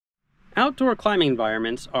Outdoor climbing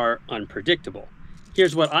environments are unpredictable.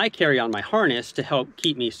 Here's what I carry on my harness to help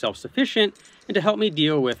keep me self-sufficient and to help me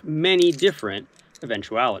deal with many different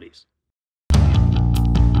eventualities.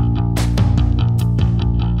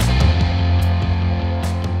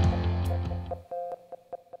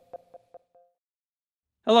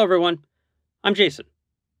 Hello everyone, I'm Jason.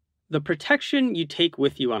 The protection you take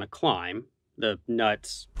with you on a climb, the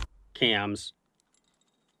nuts, cams,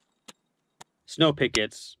 snow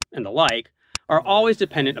pickets, and the like, are always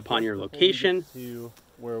dependent upon your location, to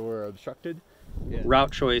where we're obstructed,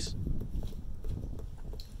 route choice,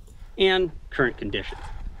 and current conditions.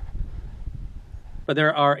 But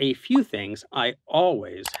there are a few things I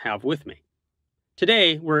always have with me.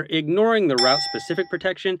 Today, we're ignoring the route-specific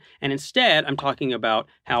protection, and instead, I'm talking about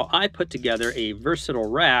how I put together a versatile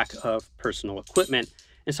rack of personal equipment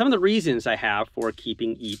and some of the reasons I have for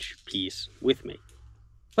keeping each piece with me.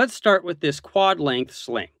 Let's start with this quad-length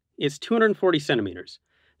sling. It's 240 centimeters.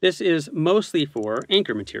 This is mostly for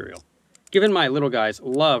anchor material. Given my little guys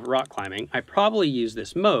love rock climbing, I probably use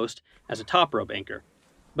this most as a top rope anchor.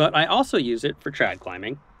 But I also use it for trad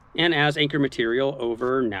climbing and as anchor material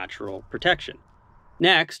over natural protection.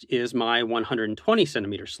 Next is my 120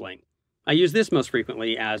 centimeter sling. I use this most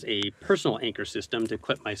frequently as a personal anchor system to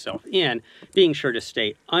clip myself in, being sure to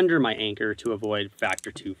stay under my anchor to avoid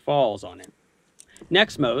factor 2 falls on it.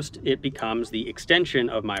 Next most, it becomes the extension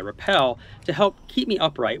of my rappel to help keep me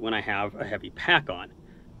upright when I have a heavy pack on.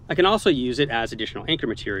 I can also use it as additional anchor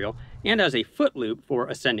material and as a foot loop for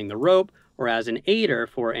ascending the rope or as an aider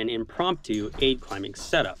for an impromptu aid climbing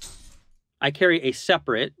setup. I carry a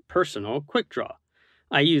separate personal Quickdraw.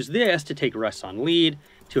 I use this to take rests on lead,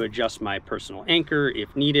 to adjust my personal anchor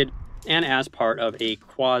if needed, and as part of a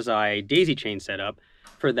quasi daisy chain setup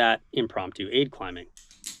for that impromptu aid climbing.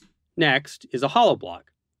 Next is a Hallow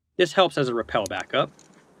Block. This helps as a rappel backup,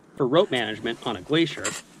 for rope management on a glacier,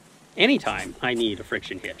 anytime I need a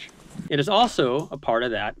friction hitch. It is also a part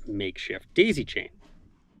of that makeshift daisy chain.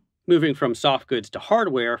 Moving from soft goods to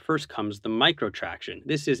hardware, first comes the micro Traxion.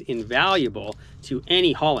 This is invaluable to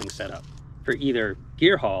any hauling setup, for either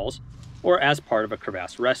gear hauls or as part of a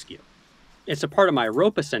crevasse rescue. It's a part of my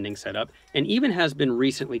rope ascending setup and even has been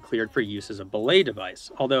recently cleared for use as a belay device,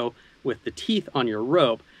 although with the teeth on your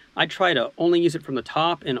rope, I try to only use it from the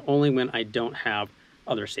top and only when I don't have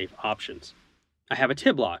other safe options. I have a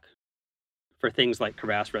Tibloc for things like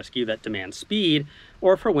crevasse rescue that demand speed,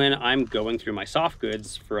 or for when I'm going through my soft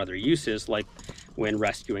goods for other uses, like when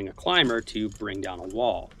rescuing a climber to bring down a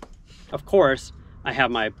wall. Of course, I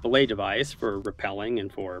have my Belay Device for rappelling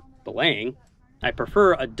and for belaying. I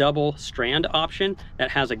prefer a double strand option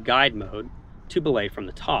that has a guide mode to belay from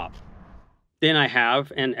the top. Then I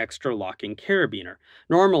have an extra locking carabiner.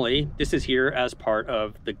 Normally, this is here as part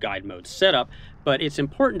of the guide mode setup, but it's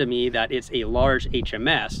important to me that it's a large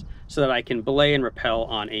HMS so that I can belay and rappel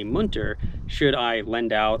on a munter should I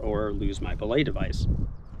lend out or lose my belay device.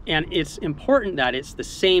 And it's important that it's the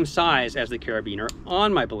same size as the carabiner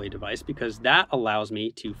on my belay device because that allows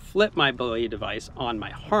me to flip my belay device on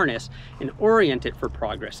my harness and orient it for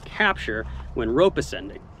progress capture when rope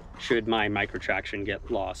ascending, should my micro Traxion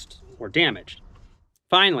get lost or damaged.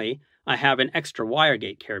 Finally, I have an extra wire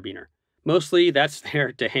gate carabiner. Mostly that's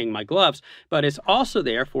there to hang my gloves, but it's also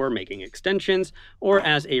there for making extensions or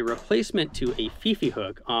as a replacement to a fifi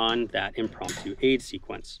hook on that impromptu aid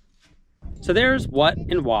sequence. So there's what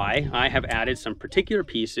and why I have added some particular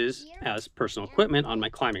pieces as personal equipment on my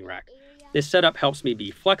climbing rack. This setup helps me be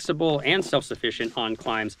flexible and self-sufficient on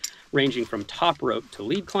climbs ranging from top rope to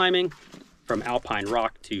lead climbing, from alpine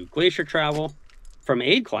rock to glacier travel, from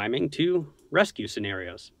aid climbing to rescue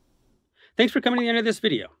scenarios. Thanks for coming to the end of this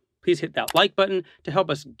video. Please hit that like button to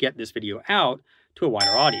help us get this video out to a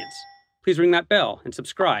wider audience. Please ring that bell and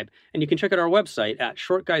subscribe, and you can check out our website at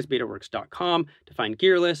shortguysbetaworks.com to find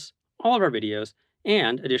gear lists, all of our videos,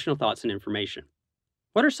 and additional thoughts and information.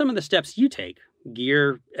 What are some of the steps you take,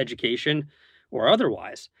 gear, education, or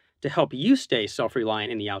otherwise, to help you stay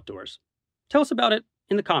self-reliant in the outdoors? Tell us about it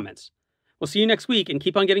in the comments. We'll see you next week and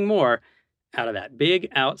keep on getting more out of that big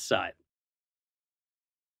outside.